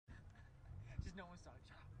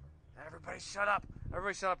Everybody shut up.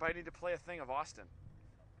 Everybody shut up. I need to play a thing of Austin.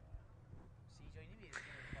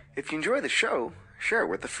 If you enjoy the show, share it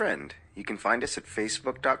with a friend. You can find us at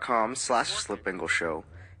facebook.com/SlipAngleShow.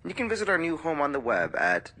 And you can visit our new home on the web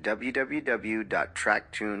at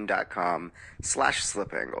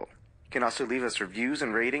www.tracktune.com/SlipAngle. You can also leave us reviews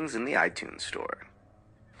and ratings in the iTunes store.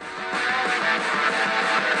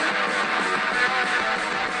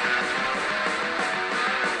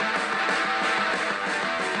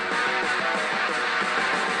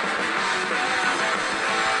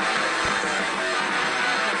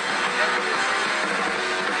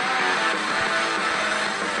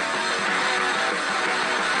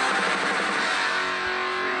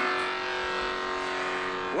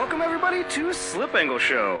 Welcome everybody to Slip Angle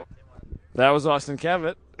Show. That was Austin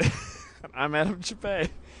Cavett. I'm Adam Chappé.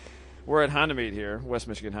 We're at Honda Meet here, West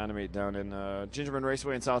Michigan Honda Meet down in Gingerbread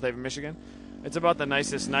Raceway in South Haven, Michigan. It's about the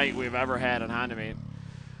nicest night we've ever had at Honda Meet.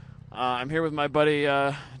 I'm here with my buddy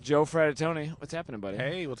Joe Frattoni. What's happening, buddy?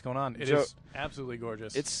 Hey, what's going on? It Joe, is absolutely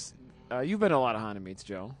gorgeous. It's you've been to a lot of Honda Meets,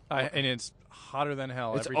 Joe. And it's hotter than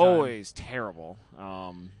hell It's every time. always terrible.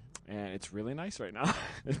 And it's really nice right now.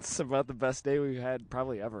 It's about the best day we've had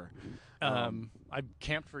probably ever. I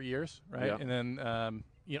camped for years, right? Yeah. And then,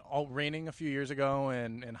 all raining a few years ago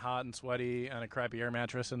and hot and sweaty on a crappy air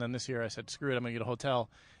mattress. And then this year I said, screw it, I'm going to get a hotel.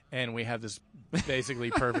 And we have this basically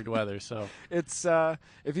perfect weather. So It's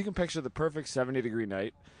if you can picture the perfect 70-degree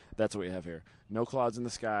night, that's what we have here. No clouds in the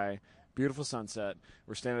sky, beautiful sunset.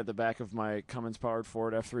 We're standing at the back of my Cummins-powered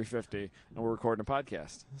Ford F-350, and we're recording a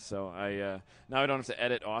podcast. So now I don't have to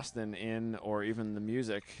edit Austin in or even the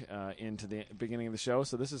music into the beginning of the show.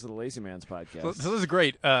 So this is the Lazy Man's podcast. this is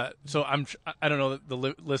great. So I don't know that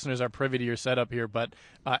the listeners are privy to your setup here, but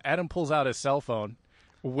Adam pulls out his cell phone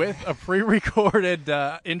with a pre-recorded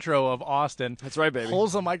intro of Austin. That's right, baby.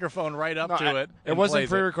 Pulls the microphone right up to it. It and wasn't plays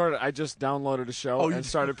pre-recorded. I just downloaded a show and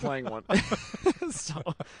started playing one.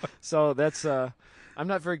 so that's I'm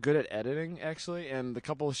not very good at editing, actually, and the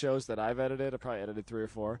couple of shows that I've edited, I probably edited 3 or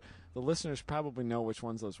 4. The listeners probably know which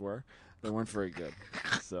ones those were. They weren't very good.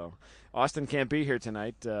 So Austin can't be here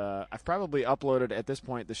tonight. I've probably uploaded, at this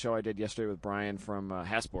point, the show I did yesterday with Brian from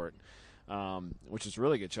Hasport, which is a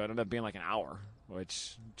really good show. It ended up being like an hour,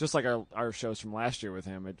 which, just like our shows from last year with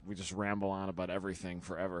him, we just ramble on about everything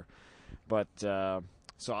forever. But so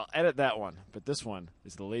I'll edit that one. But this one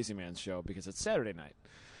is the Lazy Man's show because it's Saturday night.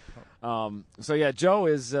 So yeah, Joe,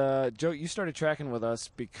 you started tracking with us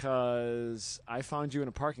because I found you in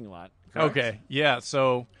a parking lot. Correct? Okay, yeah.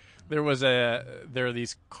 So there are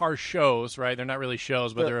these car shows, right? They're not really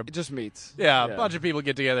shows, but It just meets. a bunch of people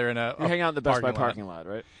get together in You hang out in the Best Buy parking lot,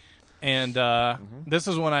 right? And this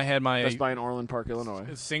is when I had my Best Buy in Orland Park, Illinois.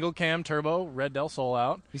 single cam turbo Red Del Sol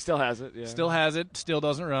out. He still has it. Yeah. Still has it. Still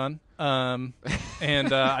doesn't run. And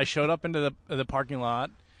I showed up into the parking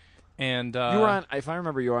lot. And you were on, if I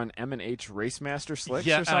remember, you were on M&H Racemaster slicks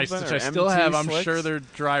or something? which I or still MT have. I'm slicks? sure they're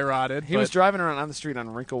dry rotted. He was driving around on the street on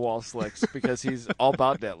wrinkle wall slicks because he's all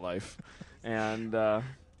about that life. And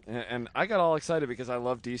I got all excited because I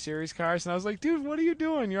love D-Series cars. And I was like, dude, what are you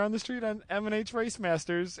doing? You're on the street on M&H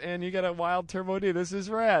Racemasters, and you got a wild Turbo D. This is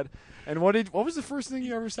rad. And what was the first thing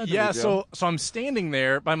you ever said to me, Joe? so I'm standing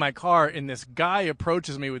there by my car, and this guy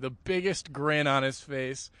approaches me with the biggest grin on his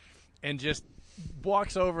face and just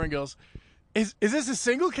walks over and goes, is this a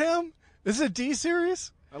single cam? This is a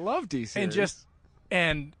D-Series? I love D-Series.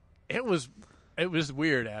 And it was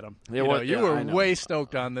weird, Adam. Yeah, you were I way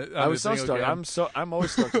stoked on the I was so single stoked. cam. I'm always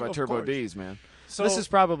stoked about Turbo course. Ds, man. So this is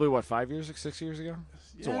probably, 6 years ago?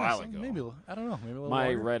 It's a while ago. Maybe, I don't know. Maybe a little My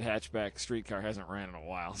longer. red hatchback street car hasn't ran in a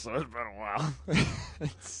while, so it's been a while.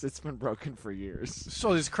 it's been broken for years.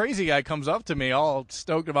 So this crazy guy comes up to me all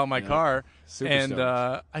stoked about my car, Super and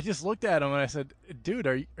stoked. I just looked at him and I said, dude,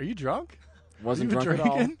 are you drunk? Wasn't you drunk at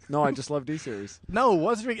all. drinking? No, I just love D-Series. No,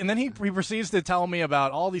 wasn't drinking. And then he proceeds to tell me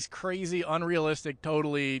about all these crazy, unrealistic,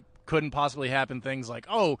 totally couldn't possibly happen things like,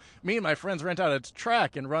 oh, me and my friends rent out a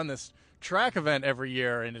track and run this track event every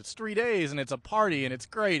year, and it's 3 days, and it's a party, and it's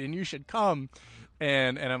great, and you should come.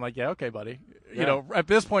 And I'm like, yeah, okay, buddy. Yeah. You know, at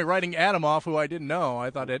this point, writing Adam off, who I didn't know,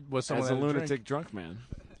 I thought it was someone As a that had lunatic drunk man.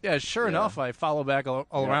 Yeah, sure enough, I follow back all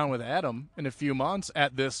around with Adam in a few months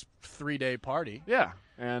at this 3-day party. Yeah,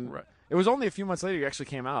 and Right. it was only a few months later you actually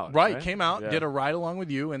came out. Right, came out, Yeah. did a ride along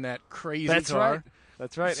with you in that crazy That's car. right.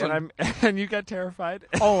 That's right. Some- And you got terrified.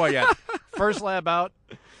 Oh, my God. First lab out.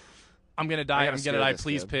 I'm going to die. I gotta I'm going scare to die. this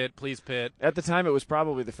Please kid. pit. Please pit. At the time, it was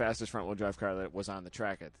probably the fastest front-wheel drive car that was on the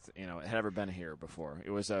track. It had ever been here before.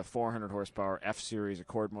 It was a 400 horsepower F-Series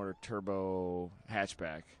Accord motor turbo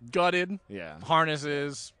hatchback. Gutted. Yeah.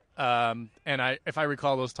 Harnesses. And if I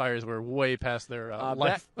recall, those tires were way past their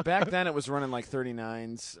life. Back then, it was running like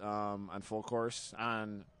 39s on full course.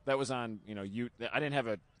 That was on I didn't have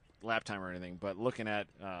a lap time or anything, but looking at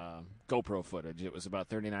GoPro footage, it was about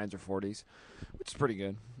 39s or 40s, which is pretty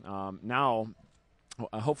good. Now,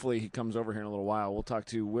 hopefully he comes over here in a little while. We'll talk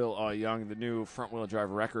to Will Young, the new front-wheel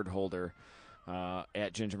drive record holder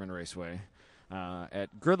at Gingerman Raceway.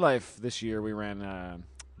 At Grid Life this year, we ran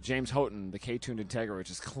James Houghton, the K-tuned Integra, which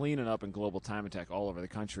is cleaning up in Global Time Attack all over the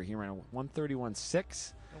country. He ran a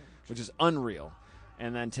 131.6, which is unreal.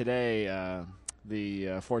 And then today,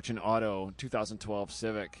 the Fortune Auto 2012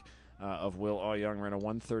 Civic of Will Young ran a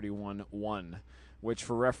 131.1, which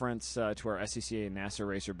for reference to our SCCA and NASA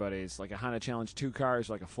racer buddies, like a Honda Challenge 2 car is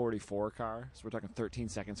like a 44 car. So we're talking 13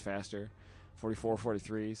 seconds faster, 44,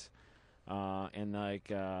 43s. And like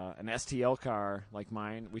an STL car like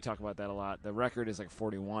mine, we talk about that a lot. The record is like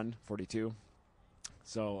 41, 42.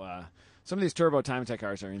 So some of these turbo time attack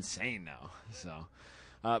cars are insane now. So,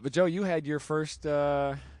 but Joe, you had your first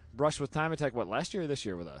brush with time attack, last year or this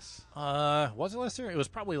year with us? Was it last year? It was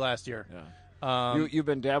probably last year. Yeah. You've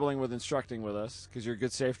been dabbling with instructing with us because you're a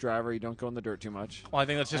good safe driver. You don't go in the dirt too much. Well, I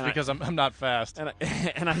think that's just because I'm not fast.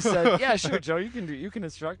 And I said, yeah, sure, Joe, you can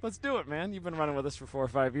instruct. Let's do it, man. You've been running with us for 4 or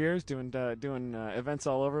 5 years, doing events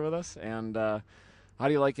all over with us. And how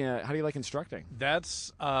do you like instructing?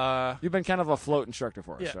 That's you've been kind of a float instructor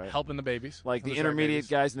for us, yeah, right? helping the babies, like the intermediate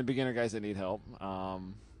guys and the beginner guys that need help.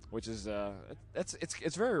 Which is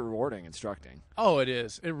it's very rewarding instructing. Oh, it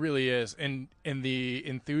is. It really is. And the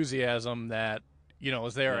enthusiasm that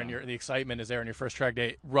is there, and the excitement is there on your first track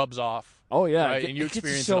day rubs off. Oh yeah, right? And you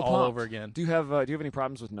experience it all over again. Do you have any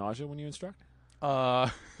problems with nausea when you instruct?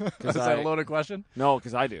 Is that a loaded question? No,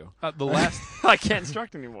 because I do. The last I can't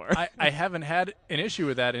instruct anymore. I haven't had an issue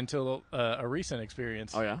with that until a recent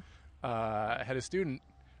experience. Oh yeah. I had a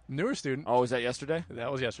newer student. Oh, was that yesterday?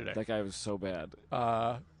 That was yesterday. That guy was so bad.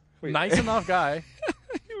 Nice enough guy.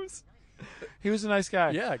 He was a nice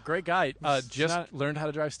guy. Yeah, great guy. Just learned how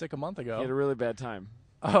to drive stick a month ago. He had a really bad time.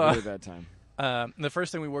 Really bad time. The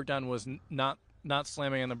first thing we worked on was not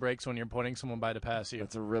slamming on the brakes when you're putting someone by to pass you.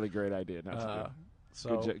 That's a really great idea.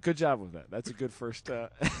 So good job with that. That's a good first.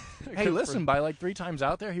 Hey, listen, by like 3 times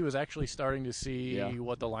out there, he was actually starting to see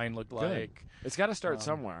what the line looked good. like. It's got to start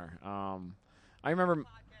somewhere. I remember.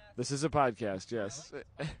 This is a podcast. Yes.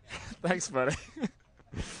 Thanks, buddy.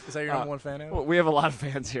 Is that your number one fan? Well, we have a lot of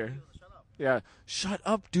fans here. Yeah. Shut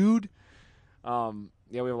up, dude. Yeah,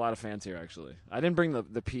 we have a lot of fans here, actually. I didn't bring the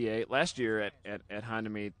PA. Last year at Honda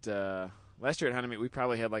Meet, we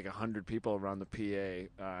probably had like 100 people around the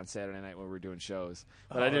PA on Saturday night when we were doing shows.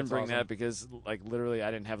 But I didn't bring that because, like, literally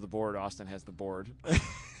I didn't have the board. Austin has the board.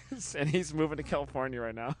 And he's moving to California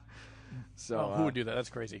right now. So who would do that? That's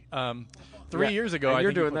crazy. 3 years ago,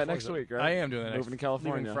 you're doing that next week, right? I am doing that. Moving to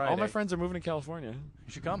California. All my friends are moving to California.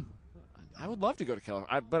 You should come. I would love to go to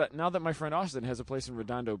California. But now that my friend Austin has a place in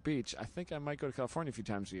Redondo Beach, I think I might go to California a few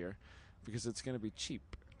times a year because it's going to be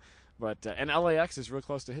cheap. But and LAX is real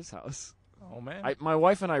close to his house. Oh man. My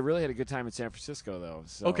wife and I really had a good time in San Francisco though.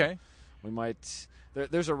 So okay. We might.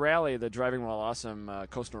 There's a rally, the Driving While Awesome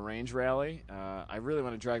Coastal Range Rally. I really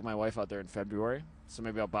want to drag my wife out there in February, so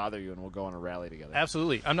maybe I'll bother you and we'll go on a rally together.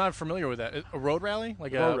 Absolutely. I'm not familiar with that. A road rally?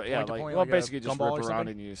 Like basically just rip around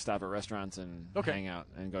and you stop at restaurants and hang out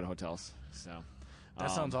and go to hotels. So that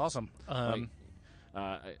sounds awesome.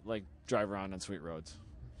 Like drive around on sweet roads.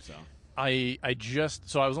 So I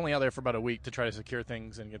was only out there for about a week to try to secure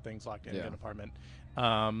things and get things locked in an apartment.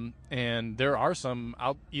 And there are some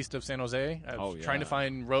out east of San Jose. I was trying to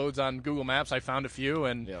find roads on Google Maps. I found a few,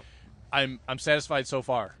 and I'm satisfied so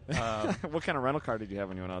far. What kind of rental car did you have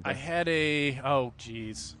when you went out there? I had it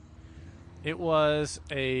was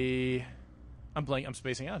a. I'm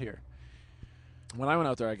spacing out here. When I went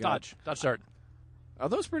out there, I got Dodge Dart. Are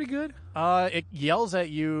those pretty good? It yells at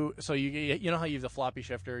you. So you know how you have the floppy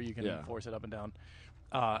shifter, you can force it up and down.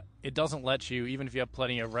 It doesn't let you, even if you have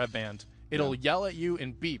plenty of rev band. It'll yell at you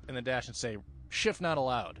and beep in the dash and say, shift not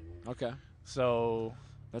allowed. Okay. So.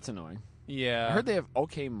 That's annoying. Yeah. I heard they have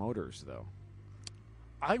okay motors, though.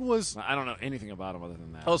 I don't know anything about them other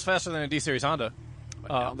than that. I was faster than a D-Series Honda. There's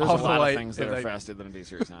a lot of things that are faster than a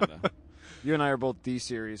D-Series Honda. You and I are both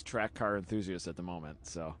D-Series track car enthusiasts at the moment,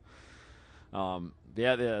 so.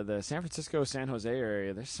 The San Francisco, San Jose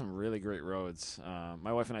area, there's some really great roads.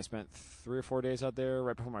 My wife and I spent 3 or 4 days out there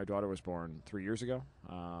right before my daughter was born 3 years ago.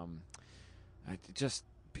 Just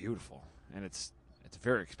beautiful, and it's it's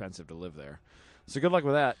very expensive to live there. So good luck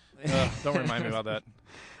with that. Don't remind me about that.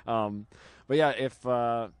 But yeah, if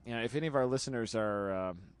any of our listeners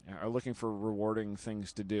are looking for rewarding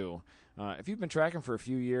things to do, if you've been tracking for a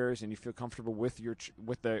few years and you feel comfortable with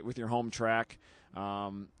your home track,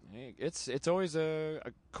 it's always a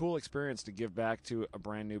cool experience to give back to a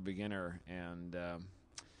brand new beginner and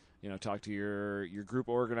talk to your group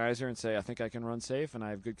organizer and say, I think I can run safe and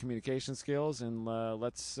I have good communication skills, and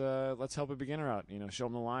let's help a beginner out. Show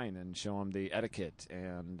them the line and show them the etiquette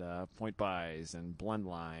and point buys and blend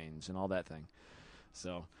lines and all that thing.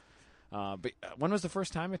 So, but when was the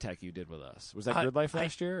first time attack you did with us? Was that Grid Life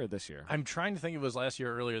last year or this year? I'm trying to think if it was last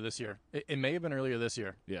year or earlier this year. It may have been earlier this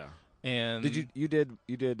year. Yeah. And did you did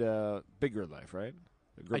Big Grid Life, right?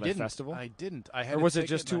 The Grid Life Festival? I didn't. I had. Or was it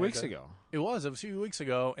just 2 weeks ago? It was a few weeks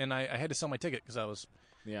ago, and I had to sell my ticket because I was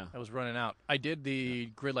running out. I did the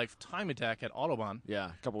Grid Life Time Attack at Autobahn. Yeah,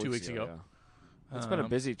 a couple 2 weeks ago. Yeah. It's been a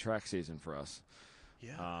busy track season for us.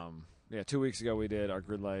 Yeah. 2 weeks ago we did our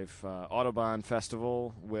Grid Life Autobahn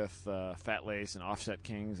Festival with Fat Lace and Offset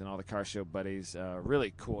Kings and all the car show buddies.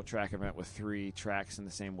 Really cool track event with 3 tracks in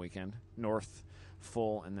the same weekend: north,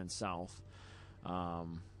 full, and then south.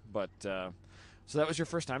 So that was your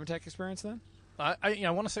first Time Attack experience then? I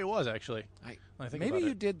want to say it was, actually. I think maybe you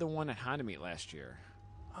it. did the one at Honda Meet last year.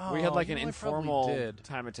 Oh, we had like an I informal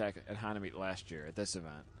Time Attack at Honda Meet last year at this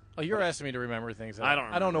event. Oh, you're asking me to remember things. I don't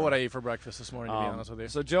know remember. what I ate for breakfast this morning, to be honest with you.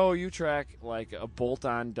 So, Joe, you track like a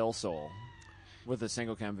bolt-on Del Sol with a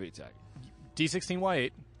single cam VTEC.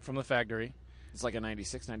 D16Y8 from the factory. It's like a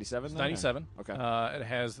 96, 97? It's 97. Okay. It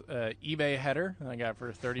has an eBay header that I got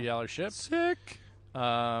for $30 shipped. Sick.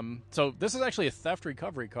 So this is actually a theft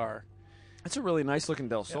recovery car. It's a really nice-looking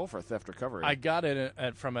Del Sol for a theft recovery. I got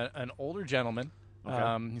it from an older gentleman.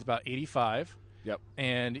 Okay. He's about 85. Yep.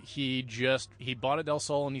 And he bought a Del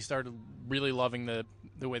Sol, and he started really loving the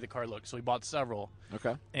way the car looked. So he bought several.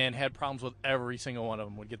 Okay. And had problems with every single one of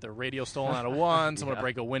them. Would get their radio stolen out of one, someone would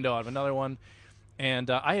break a window out of another one. And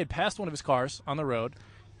I had passed one of his cars on the road,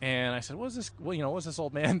 and I said, "What is this? Well, what's this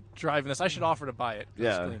old man driving this? I should offer to buy it."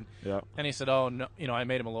 Yeah. Yeah. And he said, "Oh no, I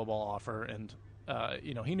made him a lowball offer, and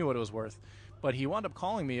he knew what it was worth." But he wound up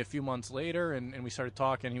calling me a few months later, and we started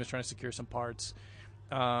talking. He was trying to secure some parts.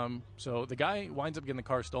 So the guy winds up getting the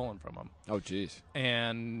car stolen from him. Oh, geez.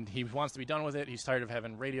 And he wants to be done with it. He's tired of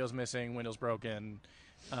having radios missing, windows broken,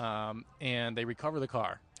 and they recover the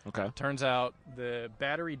car. Okay. Turns out the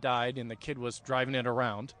battery died, and the kid was driving it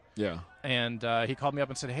around. Yeah. And he called me up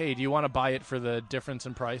and said, "Hey, do you want to buy it for the difference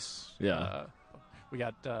in price?" Yeah. We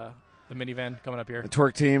got the minivan coming up here. The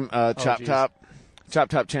Twerk team, Chop geez. Top.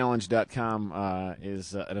 ChopTopChallenge.com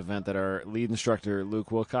is an event that our lead instructor, Luke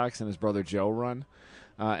Wilcox, and his brother Joe run.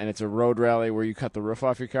 And it's a road rally where you cut the roof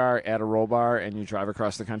off your car, add a roll bar, and you drive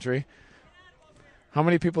across the country. How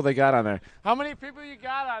many people they got on there? How many people you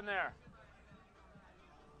got on there?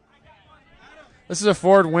 This is a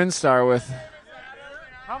Ford Windstar with...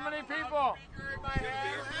 How many people?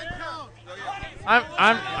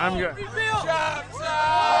 I'm good.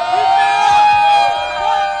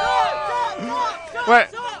 Wait.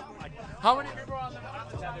 How many people are on the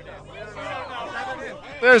tether dam?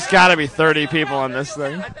 There's got to be 30 people on this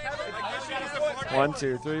thing. 1,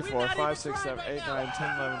 2, 3, 4, 5, 6, 7, 8, 9,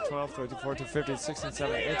 10, 11, 12, 13, 14, 15, 16,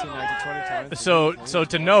 17, 18, 19, 20, 20. So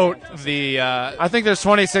to note, the I think there's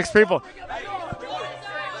 26 people.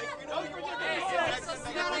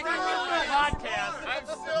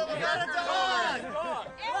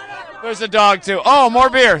 There's a dog, too. Oh, more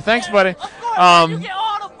beer. Thanks, buddy.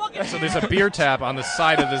 So there's a beer tap on the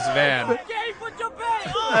side of this van.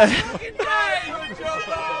 I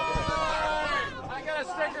got a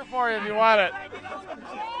sticker for you if you want it.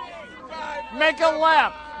 Make a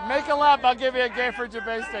lap. Make a lap. I'll give you a Gay for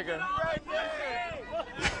Jabay sticker.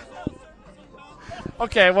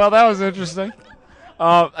 Okay, well, that was interesting.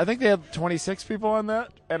 I think they had 26 people on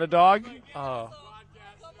that and a dog.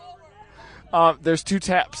 There's 2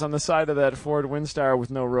 taps on the side of that Ford Windstar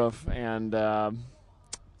with no roof, and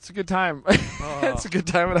it's a good time. It's a good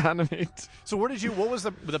time at Honda Meet. So what was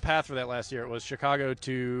the path for that last year? It was Chicago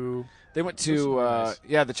to... They went to,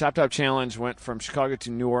 the Chop Top Challenge went from Chicago to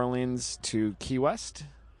New Orleans to Key West.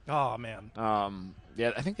 Oh, man.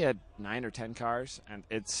 I think they had 9 or 10 cars, and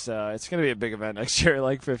it's going to be a big event next year,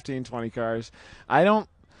 like 15, 20 cars. I don't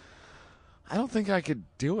think I could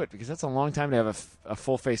do it because that's a long time to have a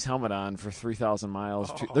full face helmet on for 3,000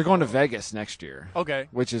 miles. They're going to Vegas next year. Okay.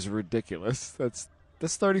 Which is ridiculous. That's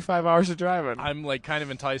 35 hours of driving. I'm like kind of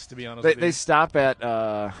enticed, to be honest with you. They stop at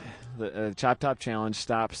the Chop Top Challenge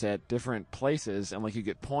stops at different places, and like you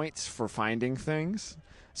get points for finding things.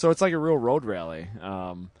 So it's like a real road rally.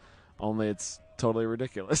 only it's totally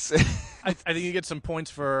ridiculous. I think you get some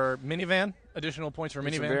points for minivan. Additional points for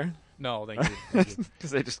Some minivan. beer? No, thank you. Thank you.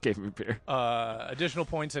 Because they just gave me beer. Additional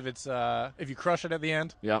points if it's if you crush it at the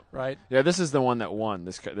end. Yep. Right. Yeah, this is the one that won.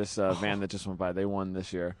 This van that just went by. They won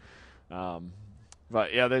this year.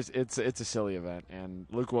 But yeah, it's a silly event, and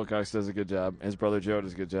Luke Wilcox does a good job. His brother Joe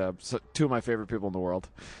does a good job. So, two of my favorite people in the world.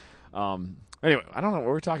 Anyway, I don't know what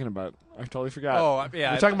we're talking about. I totally forgot. Oh,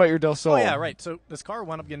 yeah. We're talking about your Del Sol. Oh, yeah, right. So this car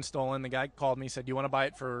wound up getting stolen. The guy called me, said, "Do you want to buy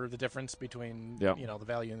it for the difference between Yep. the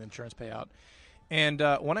value and the insurance payout?" And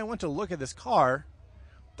when I went to look at this car,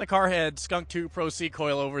 the car had Skunk 2 Pro C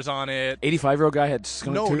coilovers on it. 85-year-old guy had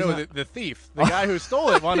skunk No, tubes on the, it? the thief, the guy who stole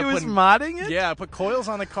it, wanted He to was put modding it? Yeah, put coils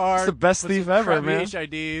on the car. It's the best put thief some ever, crappy man.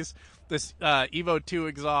 HIDs, this Evo 2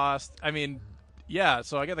 exhaust. I mean, yeah.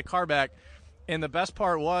 So I got the car back, and the best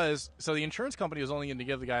part was, so the insurance company was only going to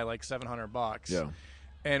give the guy like $700. Yeah.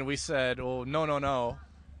 And we said, well, no.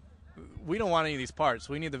 We don't want any of these parts.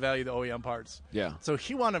 We need the value of the OEM parts. Yeah. So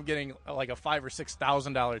he wound up getting like a $5,000 or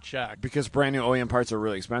 $6,000 check. Because brand new OEM parts are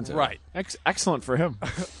really expensive. Right. Excellent for him.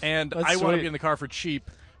 And That's I wound up sweet. getting the car for cheap,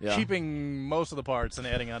 Yeah. cheaping most of the parts and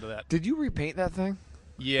adding onto that. Did you repaint that thing?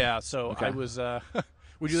 Yeah, so Okay. I was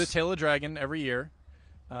we do the Tail of the Dragon every year.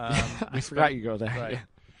 I forgot you go there. Right.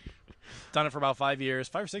 Done it for about 5 years,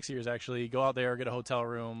 5 or 6 years actually. Go out there, get a hotel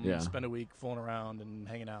room, Yeah. spend a week fooling around and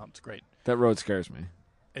hanging out. It's great. That road scares me.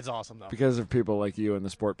 It's awesome though. Because of people like you and the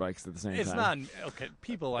sport bikes at the same It's time. not okay.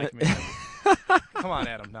 People like me. Come on,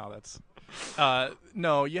 Adam. No, that's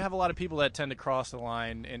no. You have a lot of people that tend to cross the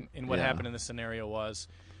line, and what Yeah. happened in this scenario was,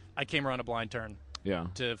 I came around a blind turn Yeah.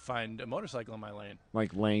 to find a motorcycle in my lane.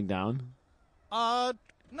 Like laying down?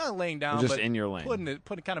 Not laying down, just but in your lane?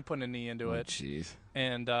 putting a knee into Oh, it, jeez.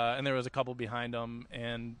 and there was a couple behind them,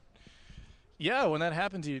 and yeah, when that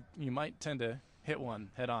happens, you might tend to hit one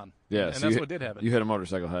head on. Yeah, and so that's you what did happen. You hit a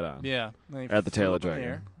motorcycle head on. Yeah, and they At the tail flew of up in the Dragon.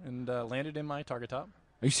 air and landed in my target top.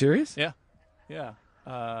 Are you serious? Yeah, yeah.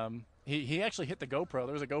 He actually hit the GoPro.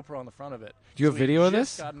 There was a GoPro on the front of it. Do you have we video of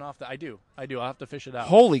just this? Gotten off the. I do. I'll have to fish it out.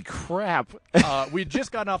 Holy crap. We'd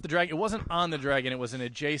just gotten off the Dragon. It wasn't on the Dragon. It was an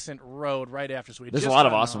adjacent road right after. So we There's a just lot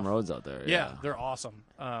of gotten awesome off. roads out there. Yeah, they're awesome.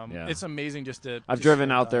 It's amazing just to. I've just driven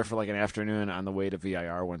sit out down. there for like an afternoon on the way to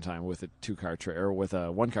VIR one time with a 2-car trailer or with a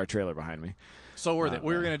 1-car trailer behind me. So worth it.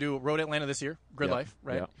 We were going to do Road Atlanta this year, Grid Yep, Life,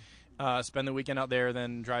 right? Spend the weekend out there,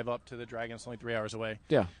 then drive up to the Dragon. It's only 3 hours away.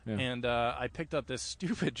 Yeah. And I picked up this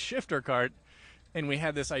stupid shifter cart, and we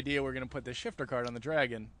had this idea we're going to put this shifter cart on the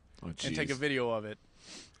Dragon and take a video of it.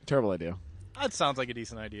 Terrible idea. That sounds like a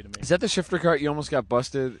decent idea to me. Is that the shifter cart you almost got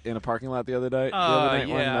busted in a parking lot the other night? When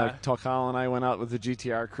yeah. Kyle and I went out with the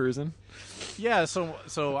GTR cruising? Yeah, so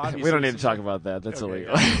obviously... We don't need to talk about that. That's Okay,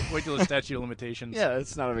 illegal. yeah. Wait till the statute of limitations Yeah,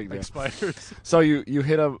 it's not a big deal. expires. So you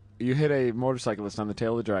hit a motorcyclist on the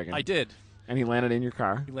tail of the Dragon. I did. And he landed in your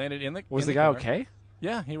car. He landed in the Was in the the guy car. okay?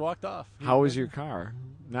 Yeah, he walked off. How was your car?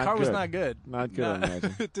 Not car good. was not good. Not good, I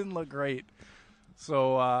imagine. It didn't look great.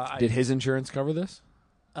 So Did his insurance cover this?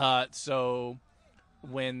 So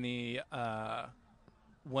when the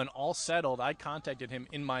when all settled, I contacted him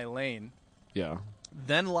in my lane, Yeah.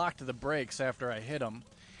 then locked the brakes after I hit him,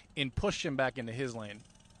 and pushed him back into his lane.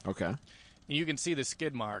 Okay. And you can see the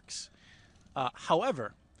skid marks.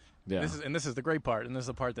 However, Yeah. this is the great part, and this is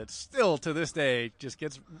the part that still to this day just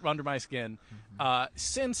gets under my skin.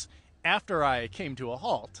 Since after I came to a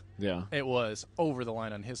halt, Yeah. it was over the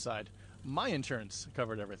line on his side. My insurance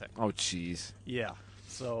covered everything. Oh, jeez. Yeah,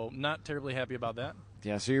 so not terribly happy about that.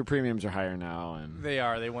 Yeah, so your premiums are higher now, and They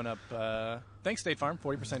are. They went up. Thanks, State Farm,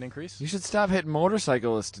 40% increase. you should stop hitting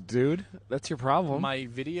motorcyclists, dude. That's your problem. My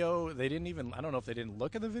video, they didn't even. I don't know if they didn't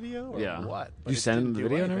look at the video or Yeah. what. You it send them didn't the do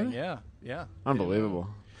video and anything. everything? Yeah. Unbelievable.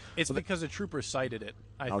 It's because the trooper cited it.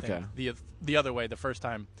 I Okay. think the other way the first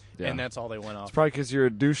time, Yeah. and that's all they went off. It's probably because you're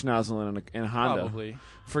a douche nozzle in a Honda. Probably.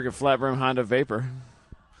 Freaking flat brim Honda Vapor.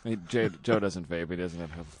 Joe doesn't vape. He doesn't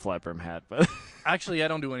have a flat brim hat, but Actually, I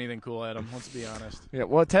don't do anything cool, Adam. Let's be honest. yeah.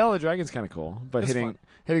 Well, Tail of the Dragon's kind of cool, but It's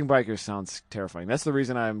hitting bikers sounds terrifying. That's the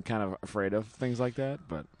reason I'm kind of afraid of things like that.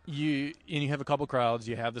 But You have a couple crowds.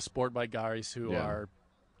 You have the sport bike guys who Yeah. are,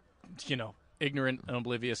 ignorant and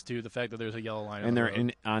oblivious to the fact that there's a yellow line. and on the they're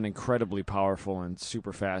road. on incredibly powerful and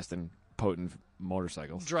super fast and potent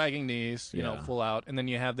motorcycles. Dragging knees, Yeah. full out, and then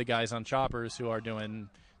you have the guys on choppers who are doing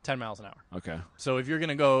 10 miles an hour. Okay. So if you're going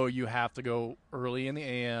to go, you have to go early in the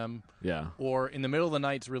AM Yeah. or in the middle of the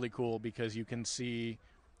night's really cool because you can see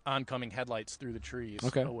oncoming headlights through the trees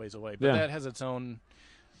Okay. a ways away. But Yeah. that has its own,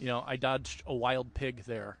 I dodged a wild pig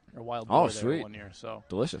there, or wild Oh, boar there sweet. one year. So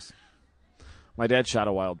Delicious. My dad shot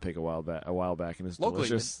a wild pig a while back, and it's locally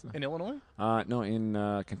delicious. in Illinois? No, in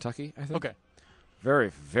Kentucky, I think. Okay. Very,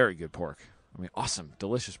 very good pork. I mean, awesome,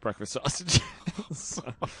 delicious breakfast sausage. So,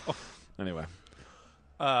 anyway.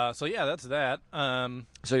 So yeah, that's that.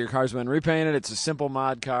 So your car's been repainted. It's a simple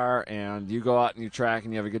mod car, and you go out and you track,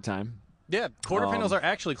 and you have a good time. Yeah, quarter panels are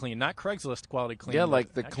actually clean, not Craigslist quality clean. Yeah,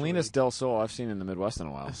 like the actually, cleanest Del Sol I've seen in the Midwest in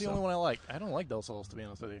a while. That's the only one I like. I don't like Del Sols, to be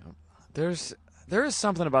honest with you. There is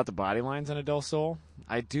something about the body lines on a Del Sol.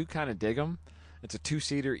 I do kind of dig them. It's a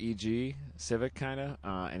 2-seater EG Civic kind of,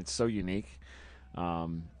 and it's so unique.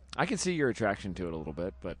 I can see your attraction to it a little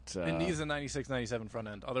bit, but It needs a 96, 97 front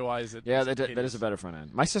end. Otherwise, that is a better front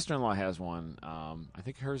end. My sister-in-law has one. I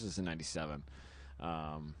think hers is a 97.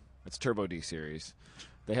 It's Turbo D series.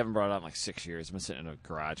 They haven't brought it out in like 6 years. It's been sitting in a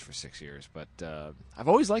garage for 6 years. But I've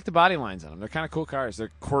always liked the body lines on them. They're kind of cool cars.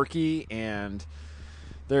 They're quirky, and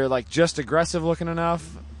they're like just aggressive looking enough,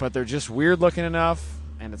 but they're just weird looking enough.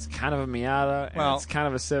 And it's kind of a Miata, and it's kind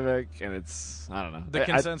of a Civic, and it's, I don't know. The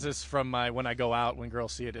consensus from when I go out, when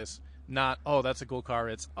girls see it, is not, oh, that's a cool car.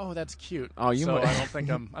 It's, oh, that's cute. Oh, so I don't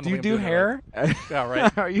think I'm. Do you do hair? Yeah,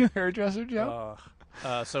 right. Are you a hairdresser, Joe?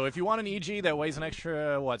 So if you want an EG that weighs an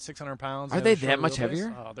extra, 600 pounds. Are they that much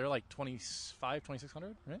heavier? They're like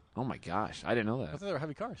 2,600, right? Oh my gosh, I didn't know that. I thought they were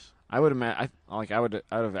heavy cars. I would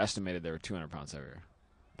have estimated they were 200 pounds heavier,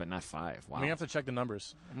 but not 5. Wow. I mean, you have to check the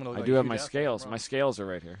numbers. I do have my scales. My scales are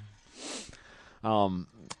right here.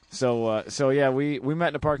 So yeah, we met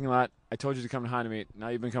in a parking lot. I told you to come to Honda Meet. Now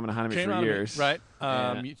you've been coming to Honda Meet for years. Right.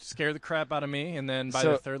 You scared the crap out of me, and then by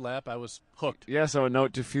the third lap, I was hooked. Yeah, so a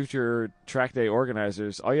note to future track day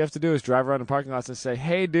organizers. All you have to do is drive around the parking lots and say,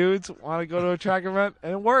 hey, dudes, want to go to a track event?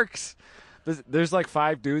 And it works. There's like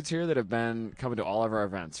 5 dudes here that have been coming to all of our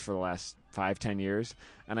events for the last 5-10 years,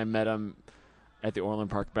 and I met them at the Orland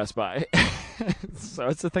Park Best Buy. So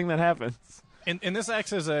it's a thing that happens. And this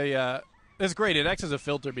acts as it's great. It acts as a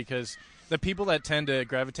filter because the people that tend to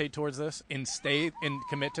gravitate towards this and stay and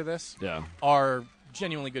commit to this are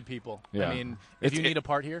genuinely good people. Yeah. I mean, if you need a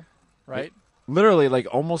part here, right? Literally, like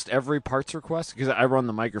almost every parts request, because I run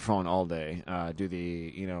the microphone all day, do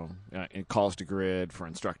the, calls to grid for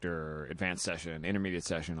instructor, advanced session, intermediate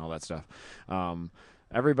session, all that stuff.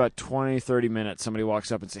 Every about 20, 30 minutes, somebody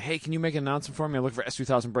walks up and says, hey, can you make an announcement for me? I'm looking for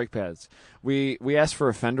S2000 brake pads. We asked for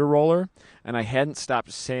a fender roller, and I hadn't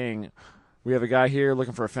stopped saying, we have a guy here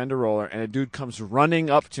looking for a fender roller, and a dude comes running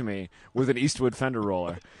up to me with an Eastwood fender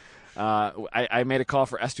roller. I made a call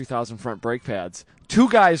for S2000 front brake pads. 2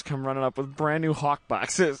 guys come running up with brand new Hawk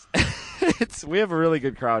boxes. We have a really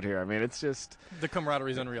good crowd here. I mean, it's just the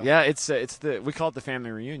camaraderie is unreal. Yeah, we call it the family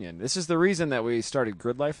reunion. This is the reason that we started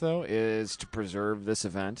Grid Life, though, is to preserve this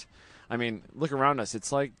event. I mean, look around us.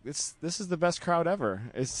 It's like this is the best crowd ever.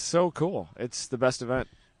 It's so cool. It's the best event.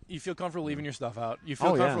 You feel comfortable leaving your stuff out. You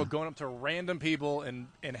feel comfortable going up to random people and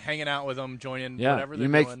hanging out with them, joining whatever they're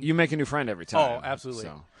doing. You make a new friend every time. Oh, absolutely.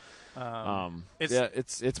 So.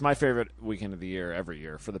 It's my favorite weekend of the year every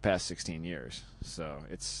year for the past 16 years. So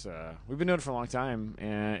it's we've been doing it for a long time,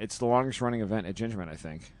 and it's the longest running event at Gingerman, I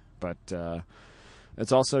think. But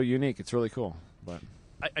it's also unique. It's really cool. But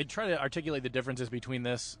I try to articulate the differences between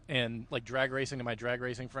this and like drag racing to my drag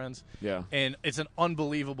racing friends. Yeah. And it's an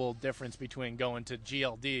unbelievable difference between going to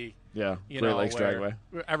GLD. Yeah. Great Lakes Dragway.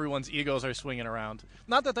 Where everyone's egos are swinging around.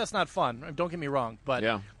 Not that that's not fun. Don't get me wrong, but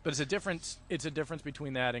it's a difference. It's a difference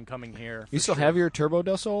between that and coming here. You still have your Turbo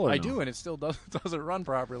Del Sol? I do, and it still doesn't run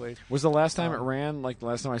properly. Was the last time it ran like the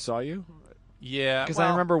last time I saw you? Yeah, because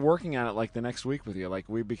I remember working on it like the next week with you. Like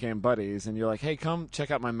we became buddies, and you're like, "Hey, come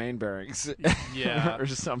check out my main bearings," or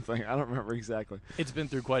something. I don't remember exactly. It's been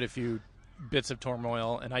through quite a few bits of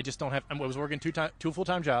turmoil, and I just don't have. I was working two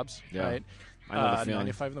full-time jobs, right? I know the feeling.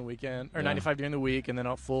 95 in the weekend, or 95 during the week, and then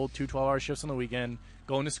a full 2 12-hour shifts on the weekend.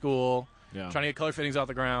 Going to school, trying to get color fittings off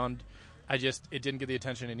the ground. It didn't get the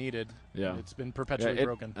attention it needed. Yeah, it's been perpetually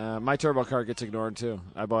broken. My turbo car gets ignored too.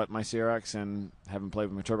 I bought my CRX and haven't played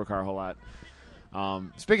with my turbo car a whole lot.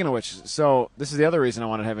 Speaking of which, so this is the other reason I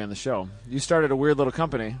wanted to have you on the show. You started a weird little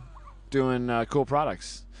company doing cool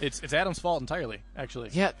products. It's Adam's fault entirely, actually.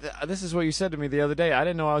 Yeah, this is what you said to me the other day. I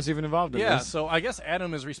didn't know I was even involved in this. Yeah, so I guess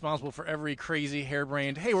Adam is responsible for every crazy,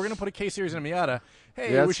 harebrained, hey, we're going to put a K-Series in a Miata.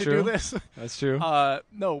 Hey, we should do this. That's true.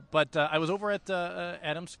 No, but I was over at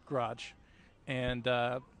Adam's garage, and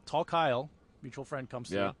Tall Kyle, mutual friend, comes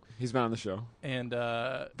through. Yeah, he's been on the show. And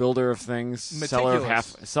builder of things,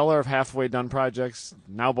 seller of halfway done projects,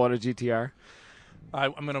 now bought a GTR. We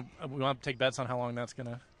want to take bets on how long that's going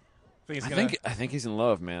to... I think he's in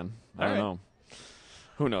love, man. I don't know.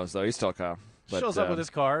 Who knows, though? He's still Kyle. Shows up with his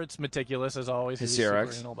car. It's meticulous, as always. His He's CRX.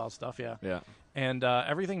 super anal about stuff, yeah. And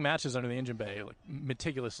everything matches under the engine bay, like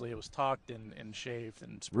meticulously. It was talked and shaved.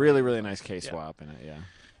 And really, really nice K-swap in it,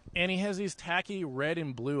 And he has these tacky red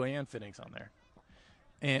and blue AN fittings on there.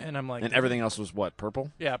 And I'm like... And everything else was what,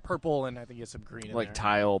 purple? Yeah, purple, and I think he has some green in like there.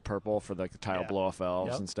 tile purple for the tile blow-off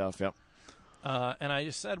valves and stuff, yep. And I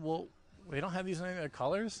just said, well, we don't have these in any other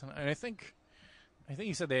colors? And I think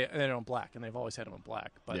he said they're in black, and they've always had them in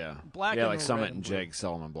black. But black yeah, and like Summit red and blue. Jig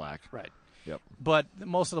sell them in black. Right. Yep. But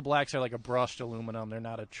most of the blacks are like a brushed aluminum. They're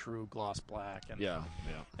not a true gloss black. And, Yeah.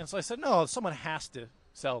 And so I said, no, someone has to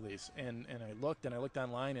sell these. And I looked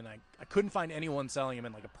online, and I couldn't find anyone selling them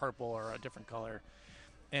in like a purple or a different color.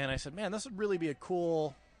 And I said, man, this would really be a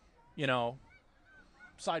cool,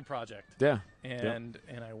 side project. Yeah. And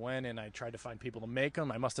I went and I tried to find people to make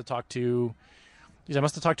them. I must have talked to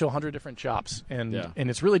 100 different shops. And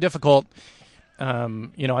it's really difficult. I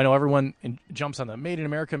know everyone jumps on the Made in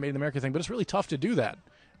America thing, but it's really tough to do that.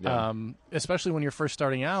 Yeah. Especially when you're first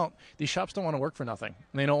starting out. These shops don't want to work for nothing.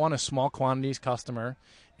 They don't want a small quantities customer.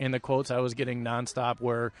 And the quotes I was getting nonstop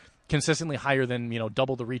were consistently higher than,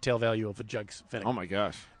 double the retail value of a jug fitting. Oh, my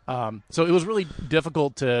gosh. So it was really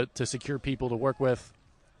difficult to secure people to work with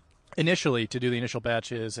initially to do the initial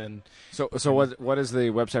batches. And So what is the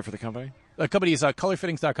website for the company? the company is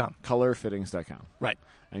colorfittings.com. Colorfittings.com. Right.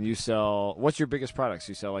 And you sell, what's your biggest products?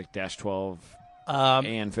 You sell like Dash 12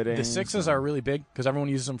 AN fittings? The 6s are really big because everyone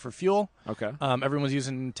uses them for fuel. Okay. Everyone's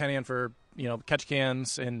using 10 AN for, catch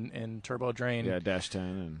cans and turbo drain. Yeah, Dash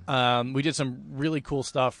 10. We did some really cool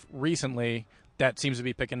stuff recently that seems to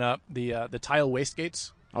be picking up. The tile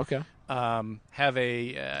wastegates Okay. have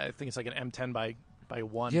I think it's like an M10 by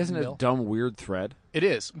 1 He hasn't mil. a dumb, weird thread. It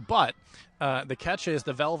is, but the catch is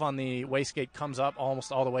the valve on the wastegate comes up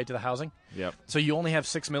almost all the way to the housing. Yep. So you only have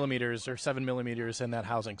 6 millimeters or 7 millimeters in that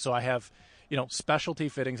housing. So I have, specialty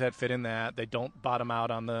fittings that fit in that. They don't bottom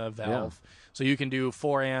out on the valve. Yeah. So you can do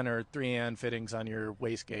 4 AN or 3 AN fittings on your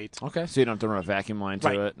wastegate. Okay. So you don't have to run a vacuum line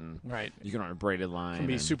to it. And Right. You can run a braided line. It can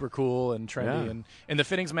be super cool and trendy. Yeah. And the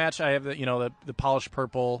fittings match, I have the polished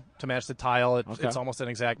purple to match the tile. It's almost an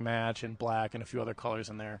exact match, and black and a few other colors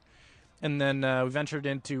in there. And then we ventured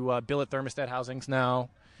into billet thermostat housings now.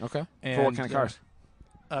 Okay. And, for what kind of cars?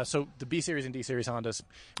 So the B series and D series Hondas.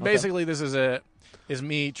 Basically, this is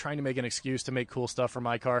me trying to make an excuse to make cool stuff for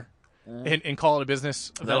my car, and call it a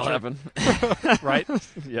business. That'll happen. Right?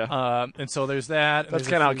 Yeah. And so there's that. That's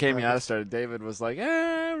kind of how K-Miata started. David was like,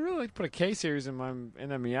 I really like to put a K series in the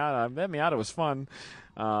Miata. That Miata was fun.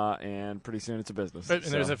 And pretty soon it's a business. And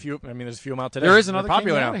there's a few. There's a few of them out today. There is another They're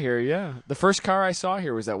popular K-Miata now. here. Yeah, the first car I saw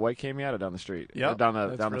here was that white K-Miata down the street. Yeah, down the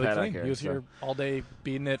really paddock clean. here. He was so. here all day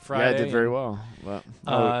beating it Friday. Yeah, it did very well. But,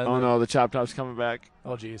 no, the chop top's coming back.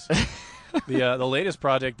 Oh, geez. The latest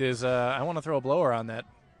project is I want to throw a blower on that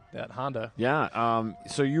Honda. Yeah.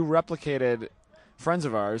 So you replicated friends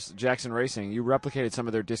of ours, Jackson Racing. You replicated some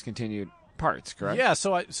of their discontinued parts, correct? Yeah.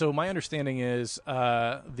 So my understanding is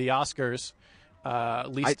the Oscars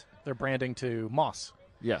leased their branding to Moss.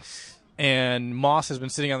 Yes. And Moss has been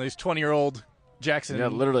sitting on these 20-year-old Jackson. Yeah,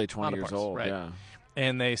 literally 20 Honda years parts, old. right. Yeah.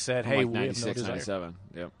 And they said, From hey, like we have no 96, desire. 97.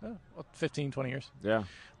 Yep. 15, 20 years. Yeah.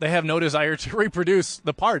 They have no desire to reproduce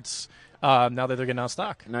the parts now that they're getting out of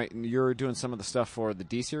stock. Now you're doing some of the stuff for the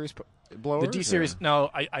D series blowers. The D series. No,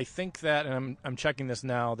 I think that, and I'm checking this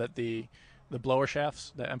now, that the blower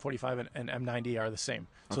shafts, the M45 and M90 are the same.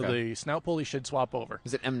 So the snout pulley should swap over.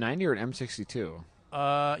 Is it M90 or an M62?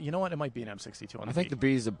 You know what? It might be an M62 on the I think B. the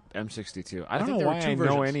B is a M62. I don't think know there were why two I know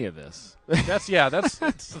versions. any of this. That's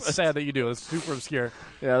it's sad that you do. It's super obscure.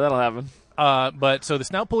 Yeah, that'll happen. But so the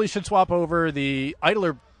snout pulley should swap over. The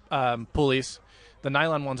idler pulleys, the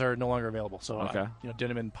nylon ones are no longer available. So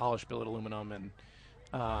Dinneman polished billet aluminum, and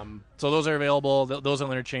so those are available. Those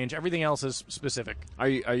will interchange. Everything else is specific. Are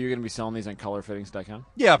you going to be selling these on colorfittings.com?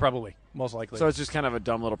 Yeah, probably, most likely. So it's just kind of a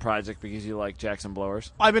dumb little project because you like Jackson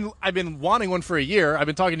blowers. I've been wanting one for a year. I've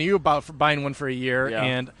been talking to you about buying one for a year, Yeah.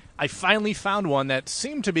 and I finally found one that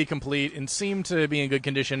seemed to be complete and seemed to be in good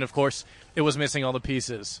condition. Of course, it was missing all the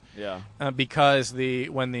pieces. Yeah. Because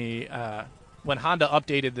when Honda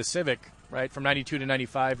updated the Civic, right, from 92 to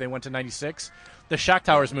 95, they went to 96. The shock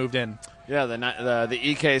towers moved in. Yeah, the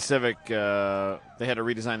EK Civic, they had to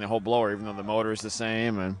redesign the whole blower, even though the motor is the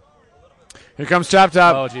same. And here comes Chop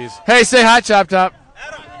Top. Oh, jeez. Hey, say hi, Chop Top.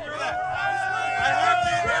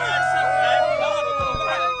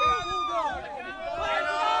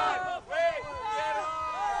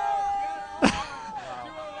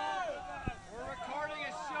 We're recording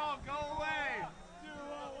a show. Go away.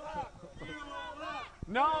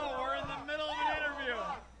 No, we're in the middle of an interview.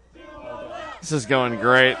 This is going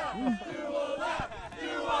great.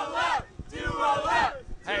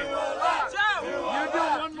 Hey, you do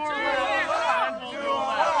one more round.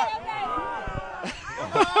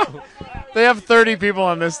 They have 30 people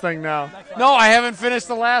on this thing now. No, I haven't finished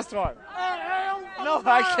the last one. No,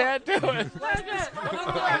 I can't do it.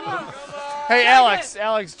 Hey,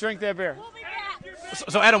 Alex, drink that beer.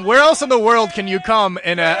 So, Adam, where else in the world can you come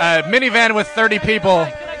in a minivan with 30 people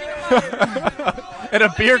and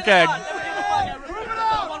a beer keg?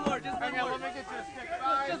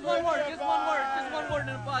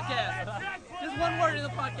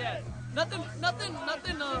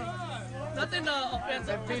 Nothing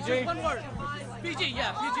offensive. PG? Just one word. PG,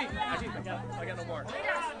 yeah, PG. I got no more.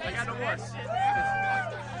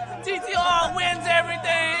 TTR wins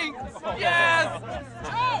everything! Yes!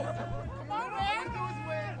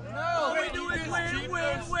 No, we do is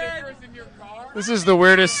win. This is the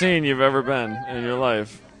weirdest scene you've ever been in your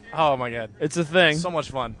life. Oh, my God. It's a thing. So much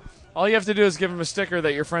fun. All you have to do is give them a sticker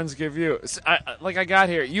that your friends give you. I got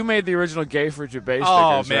here. You made the original Gay for Jabay stickers,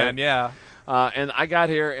 Oh, man, right? yeah. And I got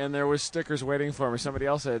here, and there was stickers waiting for me. Somebody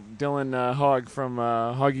else had, Dylan Hogg from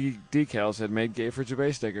Hoggy Decals had made Gay for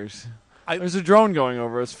Jabay stickers. There's a drone going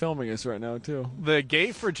over us filming us right now, too. The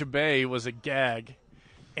Gay for Jabay was a gag,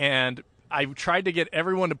 and I tried to get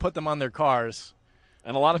everyone to put them on their cars.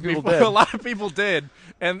 And a lot of people did. A lot of people did.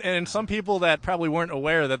 And some people that probably weren't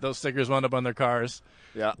aware that those stickers wound up on their cars.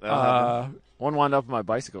 Yeah. One wound up on my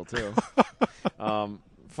bicycle, too.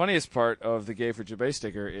 Funniest part of the Gay for Jabay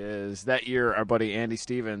sticker is that year our buddy Andy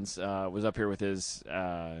Stevens was up here with his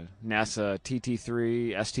NASA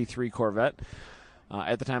TT3 ST3 Corvette.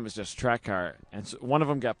 At the time, it was just a track car. And so one of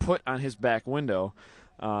them got put on his back window.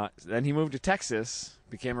 Then he moved to Texas,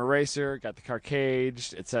 became a racer, got the car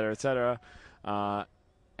caged, et cetera, et cetera.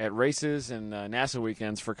 At races and NASA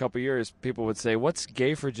weekends for a couple years, people would say, "What's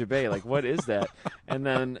Gay for Jabay? Like, what is that?" And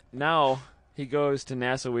then now he goes to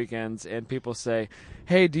NASA weekends, and people say,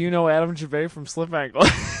 "Hey, do you know Adam Jabay from Slip Ankle?"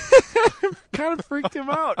 Kind of freaked him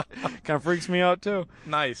out. Kind of freaks me out, too.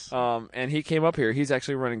 Nice. And he came up here. He's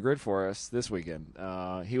actually running grid for us this weekend.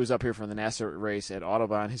 He was up here for the NASA race at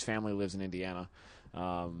Autobahn. His family lives in Indiana.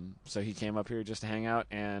 So he came up here just to hang out,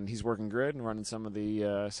 and he's working grid and running some of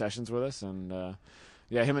the sessions with us. And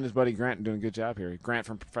yeah, him and his buddy Grant are doing a good job here. Grant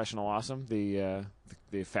from Professional Awesome, the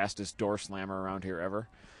fastest door slammer around here ever.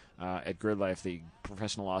 At Grid Life, the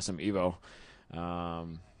Professional Awesome Evo.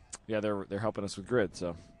 Yeah, they're helping us with grid.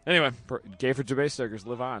 So anyway, Gay for Jabay stickers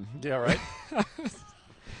live on. Yeah, right.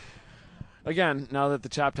 Again, now that the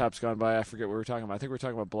chop top's gone by, I forget what we were talking about. I think we were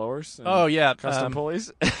talking about blowers. And Oh, yeah. custom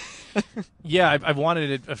pulleys. Yeah, I've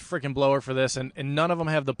wanted a freaking blower for this, and none of them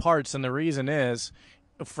have the parts. And the reason is,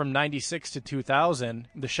 from 96 to 2000,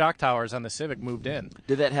 the shock towers on the Civic moved in.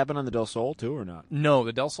 Did that happen on the Del Sol, too, or not? No,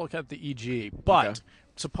 the Del Sol kept the EG, but Okay.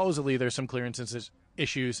 supposedly there's some clearance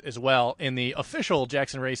issues as well. In the official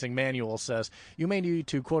Jackson Racing manual says you may need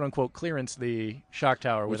to, quote-unquote, clearance the shock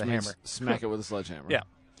tower with Which a means hammer. smack it with a sledgehammer. Yeah.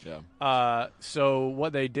 Yeah. So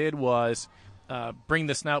what they did was bring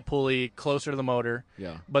the snout pulley closer to the motor,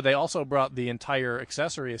 Yeah. but they also brought the entire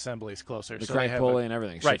accessory assemblies closer. The So they crank have pulley a and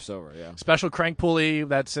everything Right. shifts over, yeah. special crank pulley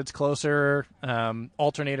that sits closer.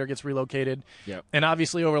 Alternator gets relocated. Yep. And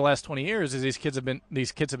obviously, over the last 20 years, as these kids have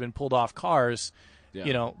been pulled off cars. Yeah.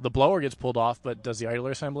 You know, the blower gets pulled off, but does the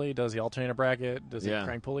idler assembly, does the alternator bracket, does Yeah. the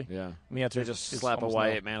crank pulley? Yeah. And the answer They just is slap a almost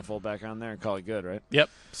Y8 no. manifold back on there and call it good, right? Yep.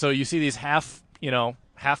 So you see these half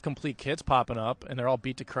complete kits popping up, and they're all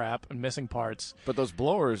beat to crap and missing parts. But those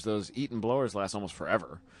blowers, those Eaton blowers, last almost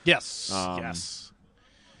forever. Yes. Um, Yes.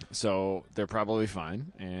 So they're probably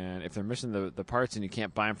fine. And if they're missing the parts and you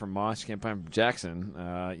can't buy them from Moss, you can't buy them from Jackson,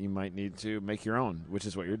 you might need to make your own, which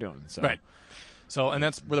is what you're doing. So. Right. So, and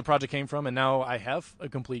that's where the project came from, and now I have a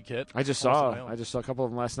complete kit. I just Most of saw my own. a couple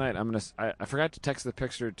of them last night. I forgot to text the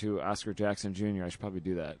picture to Oscar Jackson Jr. I should probably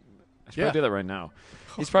do that. I should Yeah. probably do that right now.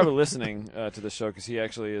 He's probably listening to the show because he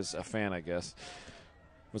actually is a fan, I guess.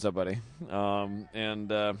 What's up, buddy? Yeah,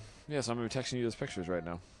 so I'm gonna be texting you those pictures right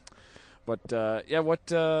now. But yeah,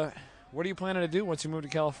 what are you planning to do once you move to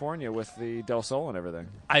California with the Del Sol and everything?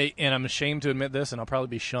 And I'm ashamed to admit this, and I'll probably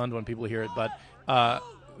be shunned when people hear it, but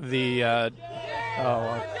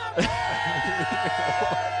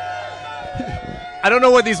I don't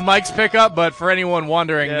know what these mics pick up, but for anyone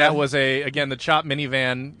wondering, Yeah. that was the Chop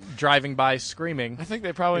minivan driving by screaming. I think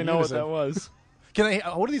they probably In know what unison. that was. Can they?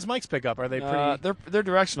 What do these mics pick up? Are they pretty? They're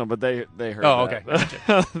directional, but they heard. Oh, that.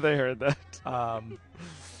 okay. They heard that.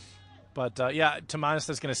 But yeah, Tamanis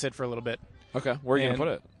is going to sit for a little bit. Okay, where are you And,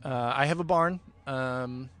 gonna put it? I have a barn,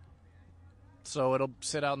 so it'll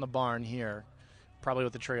sit out in the barn here, probably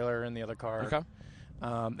with the trailer and the other car. Okay.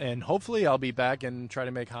 And hopefully I'll be back and try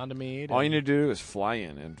to make Honda mead. All you and, need to do is fly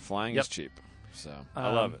in, and flying Yep. is cheap. So I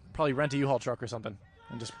love it. Probably rent a U-Haul truck or something,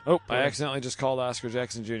 and just Oh, put I it- accidentally just called Oscar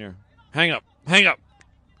Jackson Jr. Hang up. Hang up.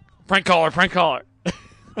 Prank caller.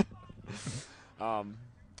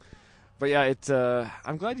 But yeah,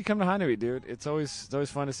 I'm glad you come to Honda Meet, dude. It's always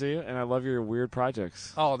fun to see you, and I love your weird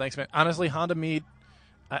projects. Oh, thanks, man. Honestly, Honda Meet,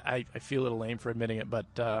 I feel a little lame for admitting it, but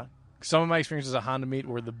some of my experiences at Honda Meet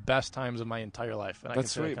were the best times of my entire life. And That's I can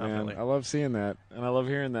say sweet, that confidently. man. I love seeing that, and I love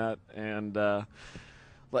hearing that. And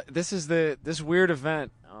this is this weird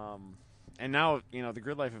event, and now the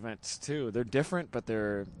Grid Life events too. They're different, but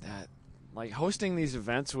they're like hosting these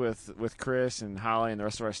events with Chris and Holly and the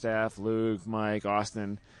rest of our staff, Luke, Mike,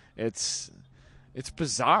 Austin. It's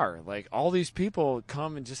bizarre. Like, all these people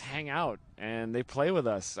come and just hang out, and they play with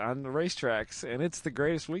us on the racetracks, and it's the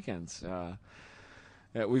greatest weekends.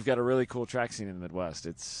 We've got a really cool track scene in the Midwest.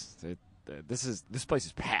 This place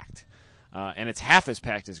is packed, and it's half as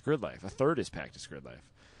packed as Grid Life. A third as packed as Grid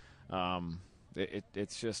Life.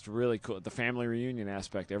 It's just really cool. The family reunion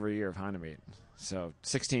aspect every year of Honda Meet. So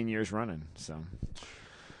 16 years running. So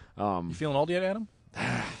You feeling old yet, Adam?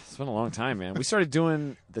 it's been a long time, man. We started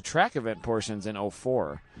doing the track event portions in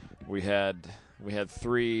 2004. We had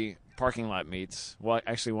 3 parking lot meets. Well,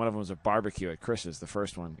 actually, one of them was a barbecue at Chris's, the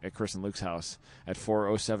first one, at Chris and Luke's house at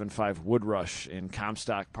 4075 Wood Rush in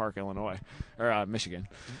Comstock Park, Illinois, or Michigan.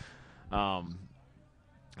 I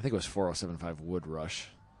think it was 4075 Wood Rush.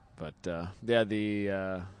 But,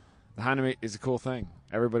 the Honda Meet is a cool thing.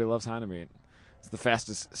 Everybody loves Honda Meet. It's the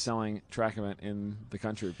fastest selling track event in the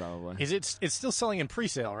country, probably. Is it? It's still selling in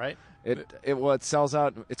pre-sale, right? It sells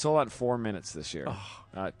out. It sold out in 4 minutes this year.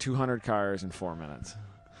 200 cars in 4 minutes.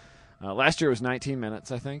 Last year it was 19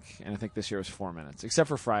 minutes, I think, and I think this year was 4 minutes, except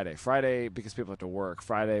for Friday. Friday, because people have to work.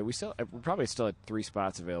 Friday, we probably still had 3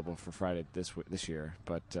 spots available for Friday this year.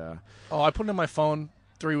 But I put it in my phone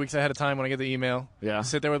 3 weeks ahead of time when I get the email. Yeah.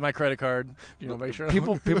 Sit there with my credit card. Make sure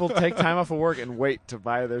people take time off of work and wait to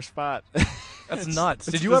buy their spot. That's nuts.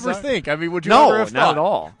 Did you bizarre. ever think? I mean, would you No, ever have not thought? at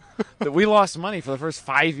all. That we lost money for the first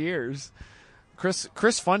 5 years.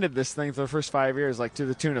 Chris funded this thing for the first 5 years, like to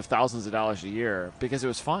the tune of thousands of dollars a year, because it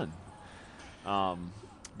was fun.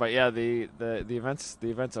 But yeah, the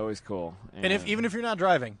event's always cool. And even if you're not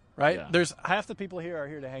driving, right? Yeah. There's half the people here are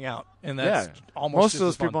here to hang out, and that's almost most just of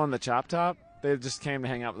those as fun. people on the Chop Top, they just came to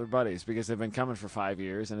hang out with their buddies because they've been coming for 5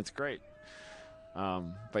 years, and it's great.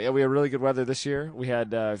 But yeah, we had really good weather this year. We had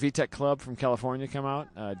VTEC Club from California come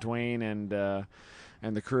out. Dwayne and the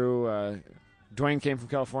crew. Dwayne came from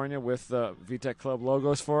California with the VTEC Club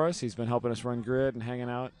logos for us. He's been helping us run grid and hanging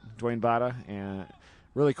out. Dwayne Bada, and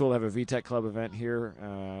really cool to have a VTEC Club event here.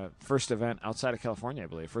 First event outside of California, I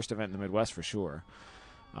believe. First event in the Midwest for sure.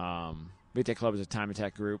 VTEC Club is a time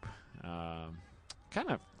attack group. Kind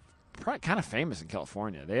of famous in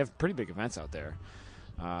California. They have pretty big events out there.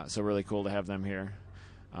 So really cool to have them here.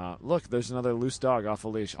 Look, there's another loose dog off a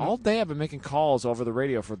leash. All day I've been making calls over the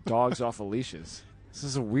radio for dogs off of leashes. This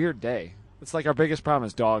is a weird day. It's like our biggest problem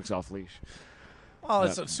is dogs off leash. Well,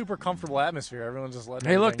 it's a super comfortable atmosphere. Everyone's just letting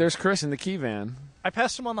Hey, look, everything- there's Chris in the key van. I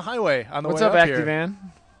passed him on the highway on the What's way up, up here.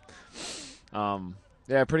 ActiVan?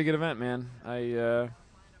 Yeah, pretty good event, man.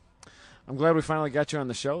 I'm glad we finally got you on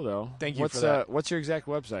the show, though. Thank you for that. What's your exact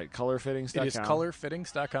website? Colorfittings.com? It is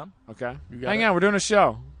colorfittings.com. Okay. You got Hang it. on, we're doing a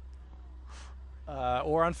show.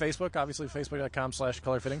 Or on Facebook, obviously,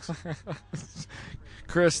 facebook.com/colorfittings.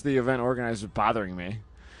 Chris, the event organizer, is bothering me.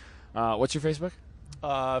 What's your Facebook?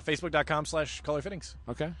 Facebook.com/colorfittings.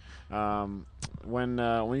 Okay. When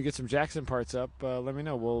you get some Jackson parts up, let me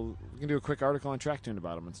know. We can do a quick article on Track Tune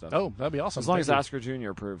about them and stuff. Oh, that'd be awesome. As long Thank as you. Oscar Jr.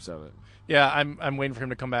 approves of it. Yeah, I'm waiting for him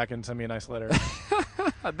to come back and send me a nice letter.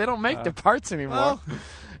 They don't make the parts anymore. well-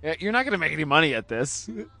 Yeah, you're not going to make any money at this.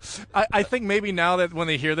 I think maybe now that when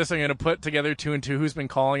they hear this, I'm going to put together 2 and 2 who's been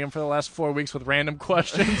calling him for the last 4 weeks with random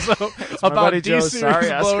questions my about buddy Joe. D-Series Sorry,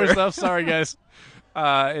 blower Oscar. stuff. Sorry, guys.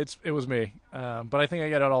 It was me. But I think I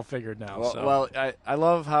got it all figured now. Well, I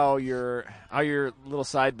love how your little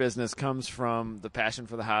side business comes from the passion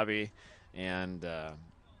for the hobby, and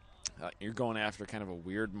you're going after kind of a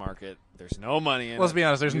weird market. There's no money in it. Let's be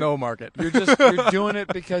honest, there's no market. You're doing it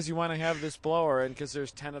because you want to have this blower, and because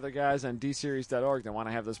there's 10 other guys on dseries.org that want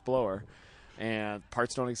to have this blower, and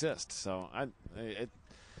parts don't exist. So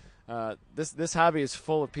this hobby is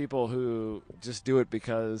full of people who just do it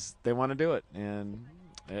because they want to do it, and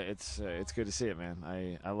it's good to see it,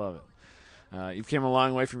 man. I love it. You've came a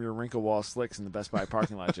long way from your wrinkle wall slicks in the Best Buy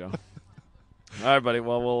parking lot, Joe. All right, buddy.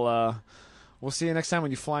 Well, we'll see you next time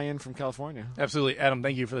when you fly in from California. Absolutely. Adam,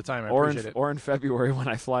 thank you for the time. I Or appreciate it. in February when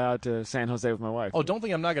I fly out to San Jose with my wife. Oh, don't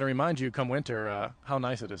think I'm not going to remind you come winter how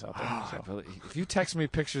nice it is out there. So. If you text me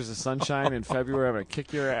pictures of sunshine in February, I'm going to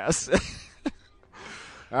kick your ass.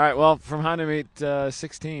 All right, well, from Honda Meet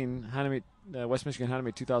 16, Honda Meet, West Michigan Honda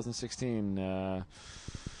Meet 2016,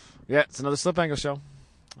 Yeah, it's another Slip Angle show.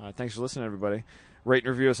 Thanks for listening, everybody. Rate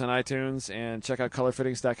and review us on iTunes and check out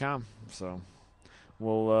colorfittings.com. So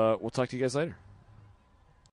we'll talk to you guys later.